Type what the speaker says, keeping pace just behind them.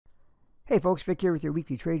Hey folks, Vic here with your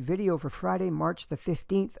weekly trade video for Friday, March the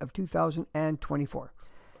 15th of 2024.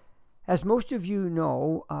 As most of you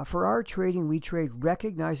know, for our trading, we trade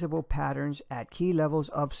recognizable patterns at key levels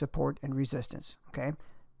of support and resistance. Okay,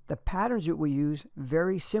 the patterns that we use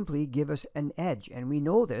very simply give us an edge, and we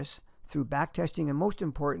know this through backtesting and most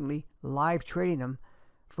importantly, live trading them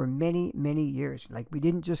for many, many years. Like, we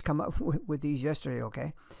didn't just come up with these yesterday,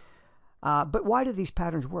 okay? But why do these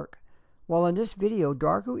patterns work? Well, in this video,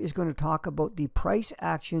 Darko is going to talk about the price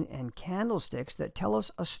action and candlesticks that tell us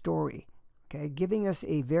a story, okay, giving us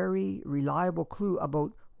a very reliable clue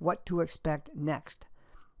about what to expect next.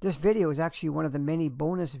 This video is actually one of the many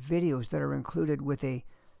bonus videos that are included with a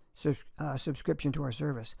subscription to our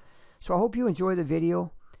service. So I hope you enjoy the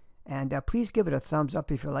video, and please give it a thumbs up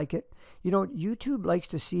if you like it. You know, YouTube likes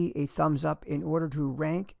to see a thumbs up in order to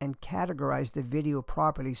rank and categorize the video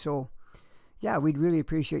properly. So yeah, we'd really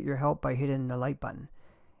appreciate your help by hitting the like button.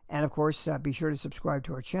 And of course, be sure to subscribe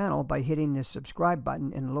to our channel by hitting the subscribe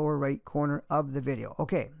button in the lower right corner of the video.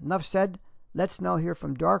 Okay, enough said. Let's now hear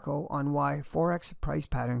from Darko on why Forex price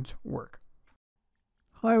patterns work.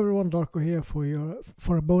 Hi everyone, Darko here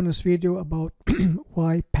for a bonus video about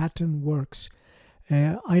why pattern works.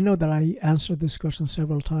 I know that I answered this question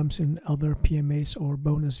several times in other PMAs or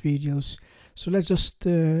bonus videos. So let's just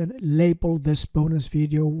label this bonus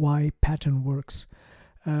video why pattern works.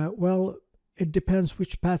 Well, it depends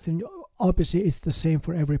which pattern. Obviously, it's the same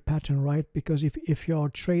for every pattern, right? Because if you are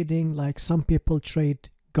trading, like some people trade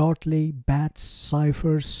Gartley, bats,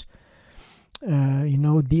 ciphers,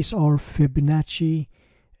 these are Fibonacci,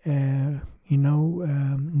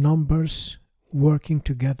 numbers working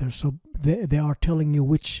together. So they are telling you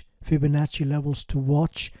which Fibonacci levels to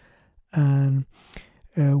watch and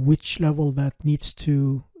which level that needs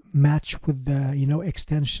to match with the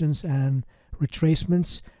extensions and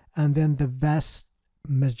retracements, and then the vast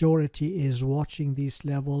majority is watching these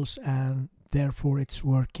levels and therefore it's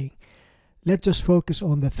working. Let's just focus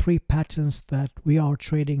on the three patterns that we are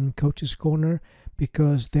trading in Coach's Corner,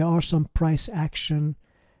 because there are some price action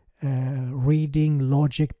reading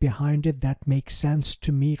logic behind it that makes sense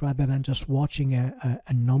to me rather than just watching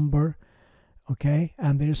a number. Okay,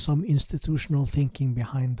 and there is some institutional thinking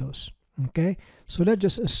behind those. Okay, so let's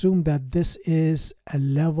just assume that this is a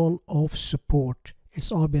level of support.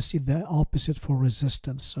 It's obviously the opposite for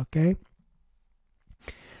resistance. Okay,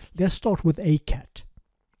 let's start with ACAT.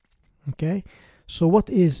 Okay, so what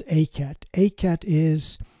is ACAT? ACAT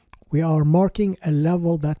is, we are marking a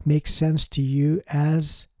level that makes sense to you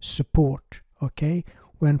as support. Okay,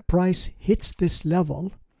 when price hits this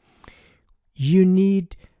level, you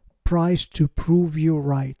need price to prove you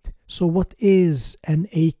right. So what is an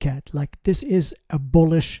ACAT? Like, this is a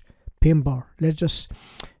bullish pin bar. Let's just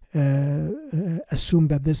assume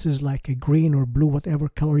that this is like a green or blue, whatever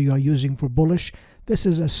color you are using for bullish. This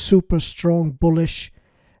is a super strong bullish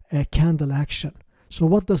candle action. So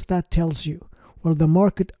what does that tells you? Well, the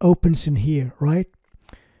market opens in here, right?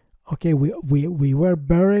 Okay, we were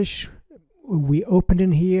bearish, we opened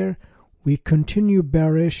in here, we continue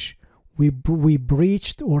bearish, we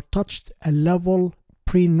breached or touched a level,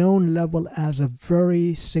 pre-known level, as a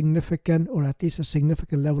very significant, or at least a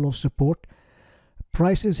significant level of support.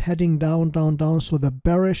 Price is heading down, down, down, so the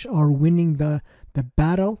bearish are winning the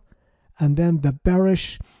battle, and then the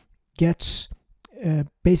bearish gets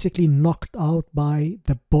basically knocked out by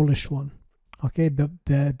the bullish one. Okay, the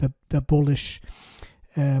bullish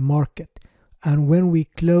market. And when we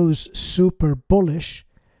close super bullish,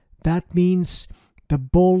 that means the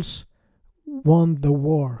bulls won the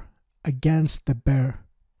war against the bear.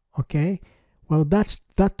 Okay, well, that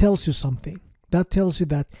tells you something. That tells you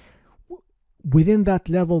that within that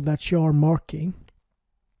level that you are marking,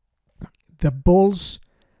 the bulls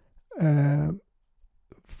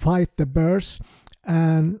fight the bears,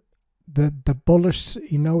 and the bullish,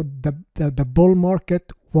 the bull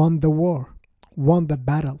market won the war, won the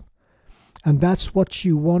battle. And that's what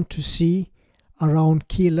you want to see around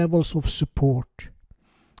key levels of support.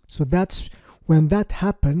 So that's when that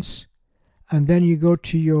happens, and then you go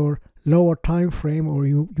to your lower time frame, or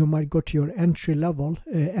you might go to your entry level,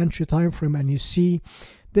 entry time frame, and you see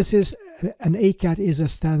this is an ACAT is a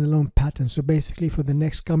standalone pattern. So basically for the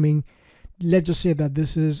next coming, let's just say that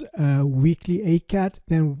this is a weekly ACAT,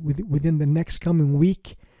 then within the next coming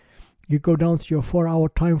week, you go down to your 4-hour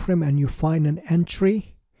time frame and you find an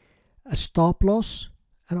entry, a stop loss,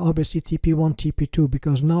 and obviously TP1, TP2,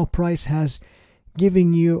 because now price has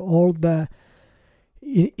given you all the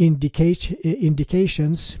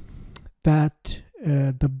indications that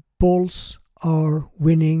the bulls are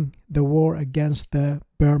winning the war against the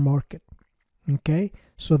bear market. Okay,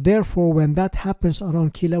 so therefore when that happens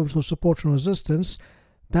around key levels of support and resistance,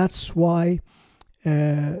 that's why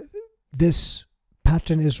this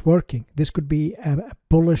pattern is working. This could be a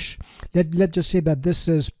bullish, let's just say that this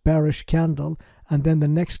is bearish candle, and then the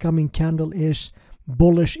next coming candle is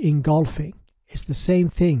bullish engulfing. It's the same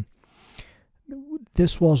thing.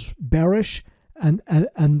 This was bearish, and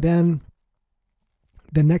then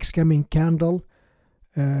the next coming candle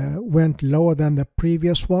went lower than the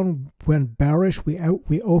previous one, went bearish.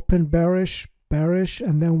 We opened bearish,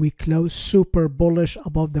 and then we closed super bullish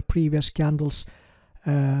above the previous candle's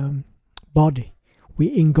body.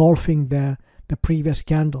 We engulfing the previous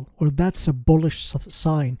candle. Well, that's a bullish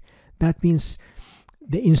sign. That means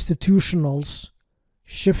the institutionals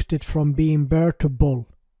shifted from being bear to bull,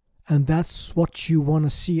 and that's what you want to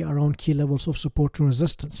see around key levels of support and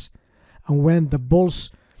resistance. And when the bulls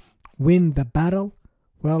win the battle,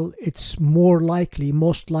 well, it's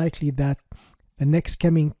most likely that the next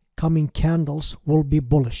coming candles will be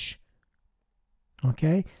bullish.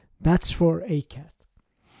 Okay, that's for ACAT.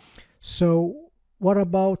 So what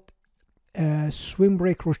about swing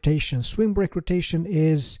break rotation? Swing break rotation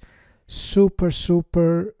is super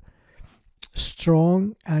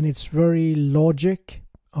strong, and it's very logic.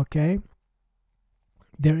 Okay,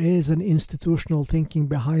 there is an institutional thinking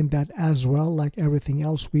behind that as well, like everything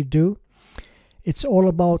else we do. It's all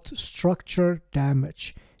about structure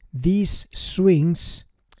damage. These swings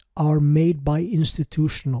are made by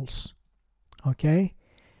institutionals, okay?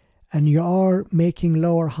 And you are making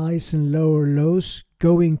lower highs and lower lows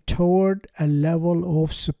going toward a level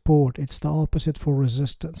of support. It's the opposite for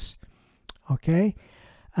resistance, okay?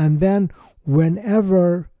 And then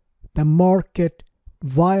whenever the market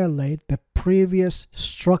violate the previous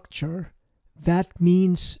structure, that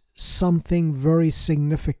means something very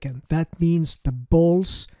significant. That means the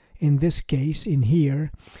bulls, in this case, in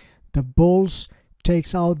here, the bulls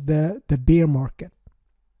takes out the bear market,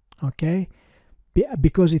 okay?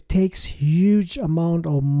 Because it takes huge amount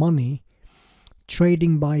of money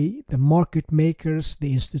trading by the market makers,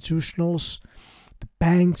 the institutionals, the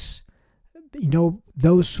banks,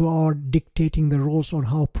 those who are dictating the rules on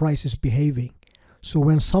how price is behaving. So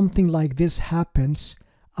when something like this happens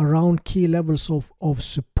around key levels of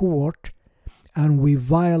support, and we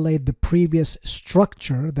violate the previous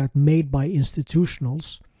structure that made by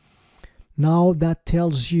institutionals, now that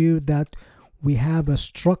tells you that we have a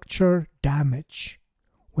structure damage.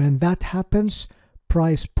 When that happens,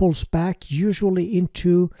 price pulls back, usually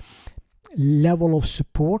into level of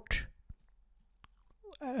support,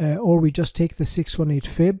 or we just take the 618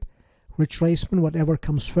 fib retracement, whatever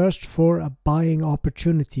comes first, for a buying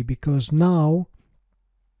opportunity, because now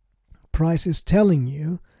price is telling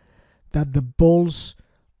you that the bulls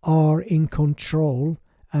are in control,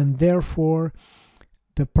 and therefore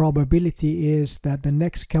the probability is that the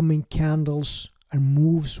next coming candles and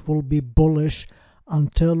moves will be bullish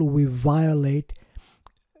until we violate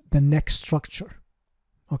the next structure.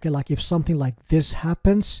 Okay, like if something like this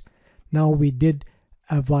happens, now we did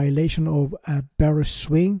a violation of a bearish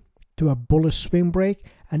swing to a bullish swing break,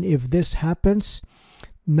 and if this happens,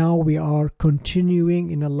 now we are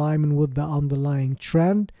continuing in alignment with the underlying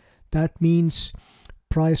trend. That means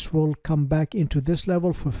price will come back into this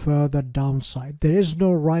level for further downside. There is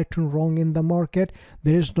no right and wrong in the market.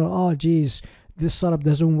 There is no, oh geez, this setup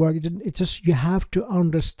doesn't work. It's just, you have to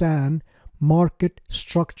understand market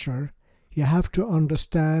structure. You have to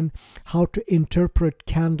understand how to interpret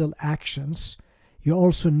candle actions. You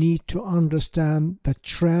also need to understand the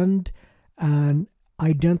trend and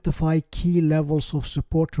identify key levels of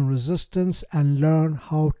support and resistance, and learn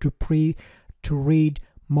how to read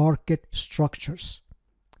market structures.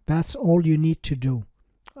 That's all you need to do.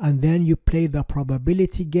 And then you play the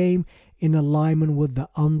probability game in alignment with the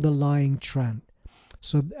underlying trend.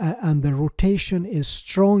 So and the rotation is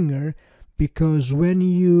stronger because when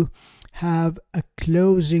you have a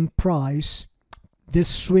closing price, this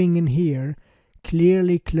swing in here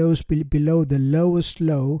clearly closed below the lowest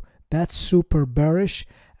low, that's super bearish,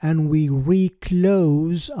 and we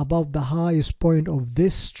reclose above the highest point of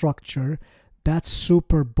this structure, that's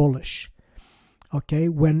super bullish. Okay,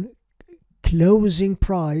 when closing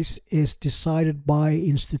price is decided by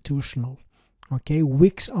institutional. Okay,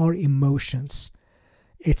 wicks are emotions.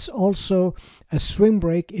 It's also, a swing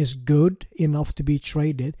break is good enough to be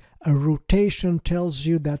traded. A rotation tells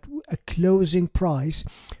you that a closing price,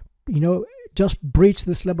 just breach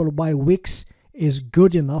this level by wicks is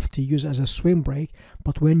good enough to use as a swing break.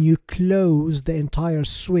 But when you close the entire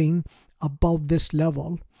swing above this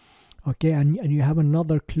level, okay, and you have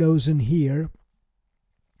another close in here,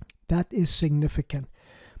 that is significant.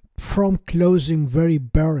 From closing very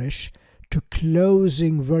bearish to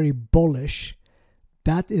closing very bullish,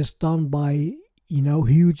 that is done by, you know,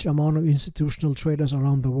 huge amount of institutional traders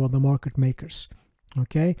around the world, the market makers.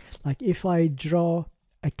 Okay, like if I draw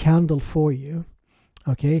a candle for you,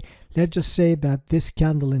 okay, let's just say that this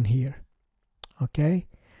candle in here, okay,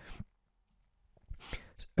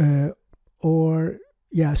 or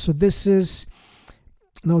yeah, so this is,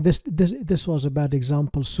 no, this was a bad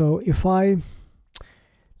example. So if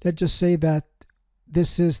let's just say that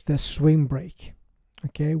this is the swing break.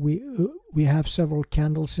 Okay, we have several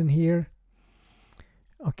candles in here,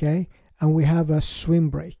 okay, and we have a swing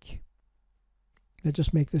break. Let's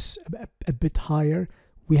just make this a bit higher.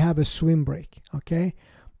 We have a swing break, okay,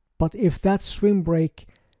 but if that swing break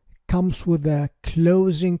comes with a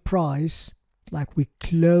closing price, like we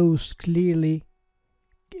close clearly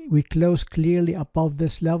above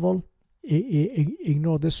this level,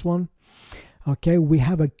 ignore this one, okay, we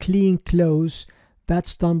have a clean close.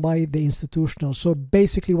 That's done by the institutional. So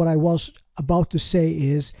basically what I was about to say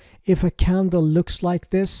is, if a candle looks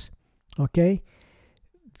like this, okay,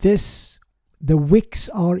 the wicks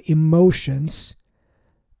are emotions.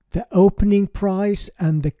 The opening price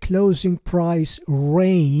and the closing price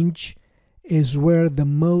range is where the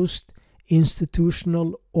most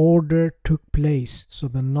institutional order took place. So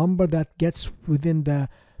the number that gets within the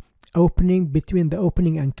opening, between the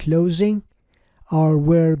opening and closing, are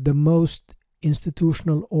where the most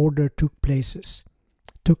institutional order took place.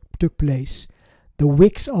 The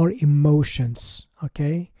wicks are emotions,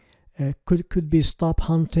 okay, could be stop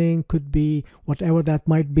hunting, could be whatever that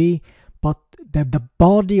might be, but the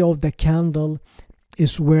body of the candle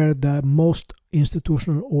is where the most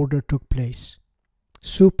institutional order took place.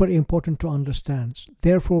 Super important to understand.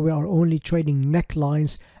 Therefore we are only trading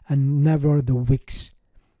necklines and never the wicks.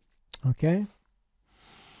 Okay,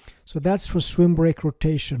 so that's for swing break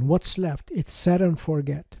rotation. What's left? It's set and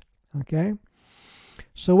forget. Okay,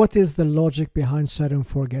 so what is the logic behind set and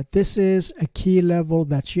forget? This is a key level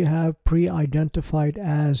that you have pre-identified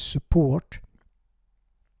as support.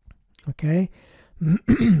 Okay,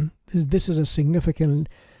 this is a significant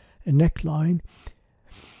neckline,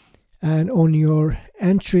 and on your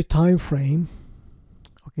entry time frame,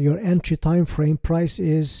 okay, your entry time frame price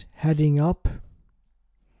is heading up,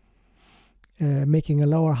 making a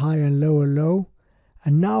lower high and lower low,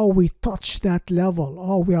 and now we touch that level.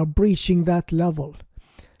 Oh, we are breaching that level.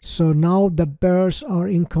 So now the bears are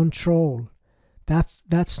in control.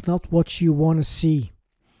 That's not what you want to see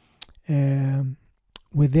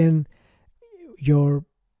within your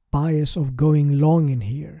bias of going long in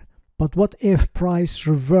here. But what if price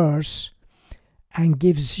reverse and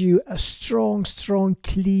gives you a strong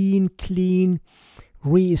clean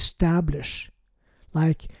reestablish?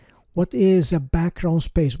 Like, what is a background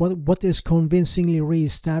space? What is convincingly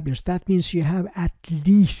reestablished? That means you have at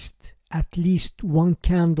least one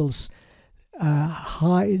candle's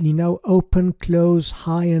high, you know, open, close,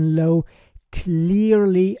 high and low,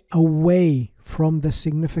 clearly away from the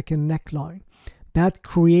significant neckline. That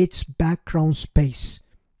creates background space.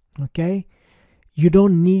 Okay, you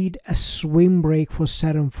don't need a swing break for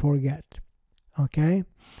set and forget. Okay,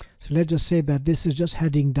 so let's just say that this is just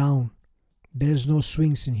heading down. There's no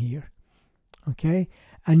swings in here. Okay,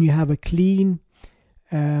 and you have a clean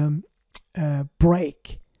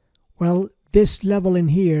break. Well, this level in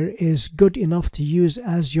here is good enough to use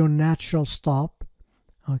as your natural stop.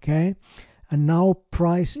 Okay, and now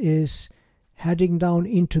price is heading down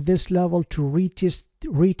into this level to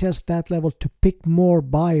retest that level to pick more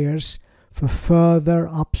buyers for further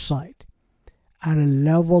upside at a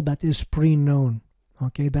level that is pre-known.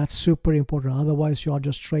 Okay, that's super important. Otherwise you are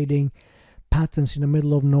just trading patterns in the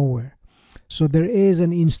middle of nowhere. So there is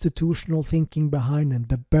an institutional thinking behind it.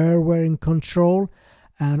 The bear were in control,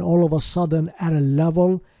 and all of a sudden at a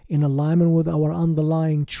level in alignment with our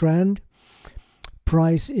underlying trend,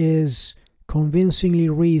 price is convincingly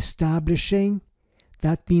reestablishing.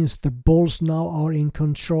 That means the bulls now are in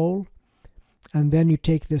control, and then you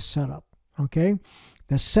take this setup. Okay,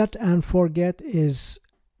 the set and forget is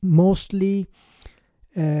mostly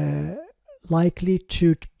likely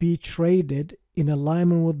to be traded in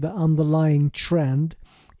alignment with the underlying trend,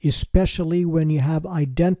 especially when you have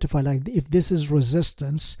identified, like if this is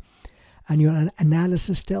resistance and your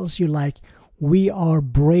analysis tells you like we are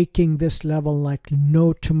breaking this level like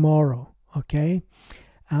no tomorrow. Okay,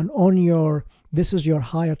 and on your, this is your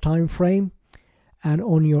higher time frame, and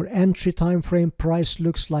on your entry time frame price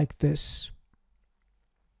looks like this.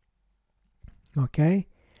 Okay,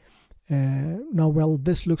 now well,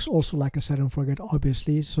 this looks also like a set and forget,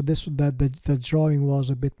 obviously, so this the drawing was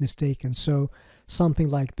a bit mistaken, so something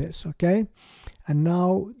like this. Okay, and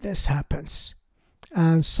now this happens,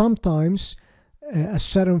 And sometimes a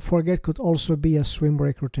set and forget could also be a swing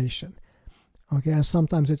break rotation. Okay, and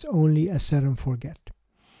sometimes it's only a set and forget.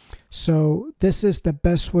 So this is the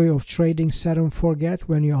best way of trading set and forget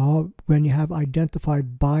when you have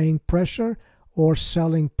identified buying pressure or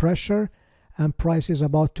selling pressure, and price is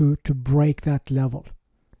about to break that level.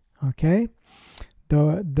 Okay,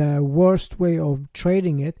 the worst way of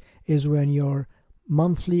trading it is when your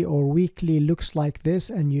monthly or weekly looks like this,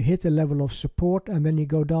 and you hit a level of support, and then you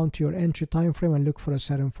go down to your entry time frame and look for a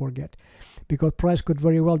set and forget, because price could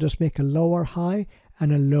very well just make a lower high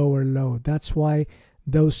and a lower low. That's why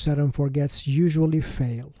those set and forgets usually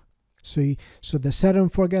fail. So the set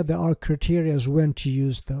and forget, there are criteria as when to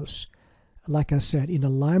use those. Like I said, in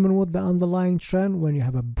alignment with the underlying trend, when you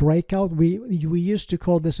have a breakout, we used to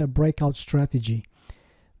call this a breakout strategy.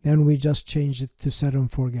 Then we just changed it to set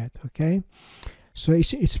and forget. Okay, so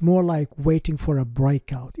it's more like waiting for a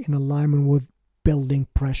breakout in alignment with building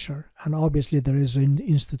pressure, and obviously there is an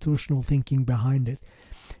institutional thinking behind it.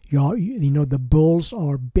 You know, the bulls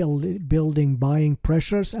are building buying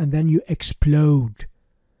pressures, and then you explode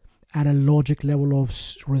at a logic level of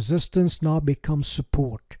resistance, now becomes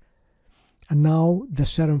support. And now the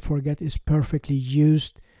set and forget is perfectly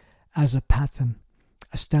used as a pattern,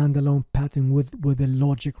 a standalone pattern with a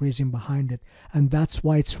logic reason behind it. And that's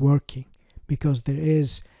why it's working, because there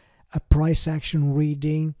is a price action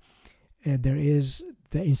reading, there is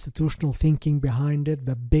the institutional thinking behind it,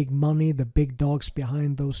 the big money, the big dogs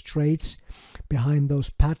behind those trades, behind those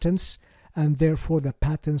patterns, and therefore the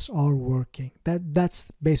patterns are working.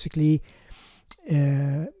 That's basically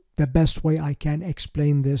the best way I can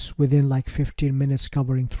explain this within like 15 minutes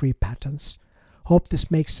covering 3 patterns. Hope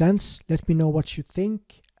this makes sense. Let me know what you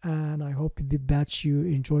think, and I hope that you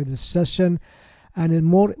enjoyed this session. And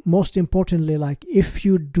most importantly, like, if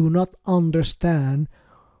you do not understand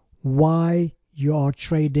why you are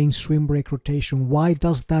trading swing break rotation, why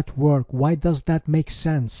does that work, why does that make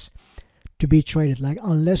sense to be traded, like,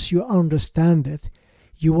 unless you understand it,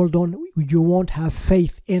 you won't have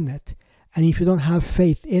faith in it. And if you don't have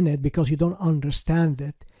faith in it because you don't understand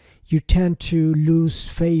it, you tend to lose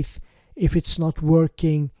faith if it's not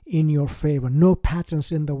working in your favor. No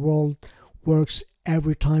patterns in the world works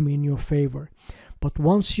every time in your favor. But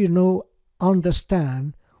once you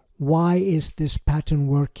understand why is this pattern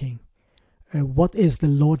working, what is the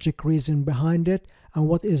logic reason behind it, and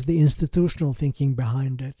what is the institutional thinking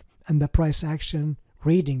behind it, and the price action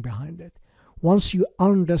reading behind it. Once you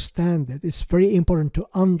understand it, it's very important to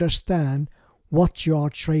understand what you are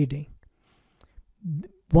trading.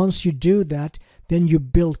 Once you do that, then you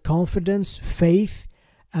build confidence, faith,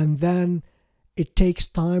 and then it takes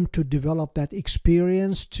time to develop that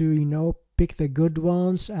experience to, pick the good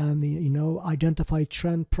ones and, identify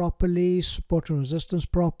trend properly, support and resistance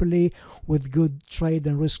properly with good trade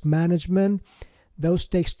and risk management. Those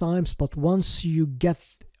takes time, but once you get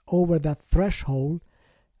over that threshold,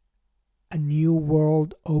 a new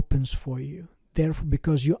world opens for you. Therefore,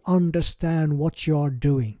 because you understand what you are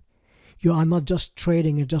doing. You are not just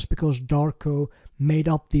trading it just because Darko made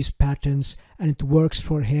up these patterns and it works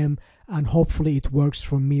for him, and hopefully it works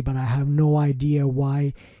for me, but I have no idea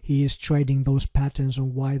why he is trading those patterns or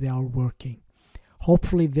why they are working.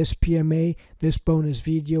 Hopefully this PMA, this bonus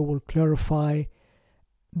video, will clarify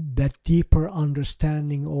that deeper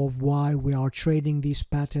understanding of why we are trading these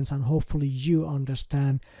patterns, and hopefully you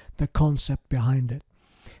understand the concept behind it.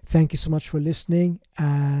 Thank you so much for listening,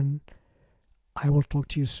 and I will talk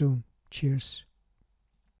to you soon. Cheers.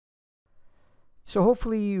 So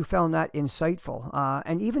hopefully you found that insightful.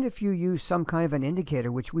 And even if you use some kind of an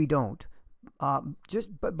indicator, which we don't,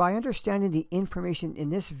 but by understanding the information in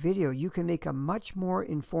this video, you can make a much more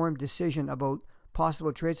informed decision about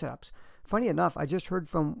possible trade setups. Funny enough, I just heard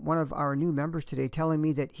from one of our new members today telling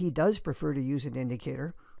me that he does prefer to use an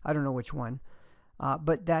indicator. I don't know which one,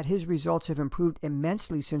 but that his results have improved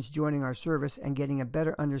immensely since joining our service and getting a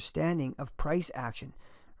better understanding of price action,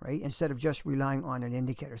 right? Instead of just relying on an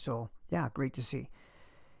indicator. So yeah, great to see.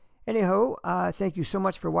 Anyhow, thank you so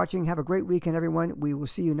much for watching. Have a great weekend, everyone. We will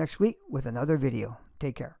see you next week with another video.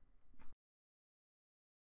 Take care.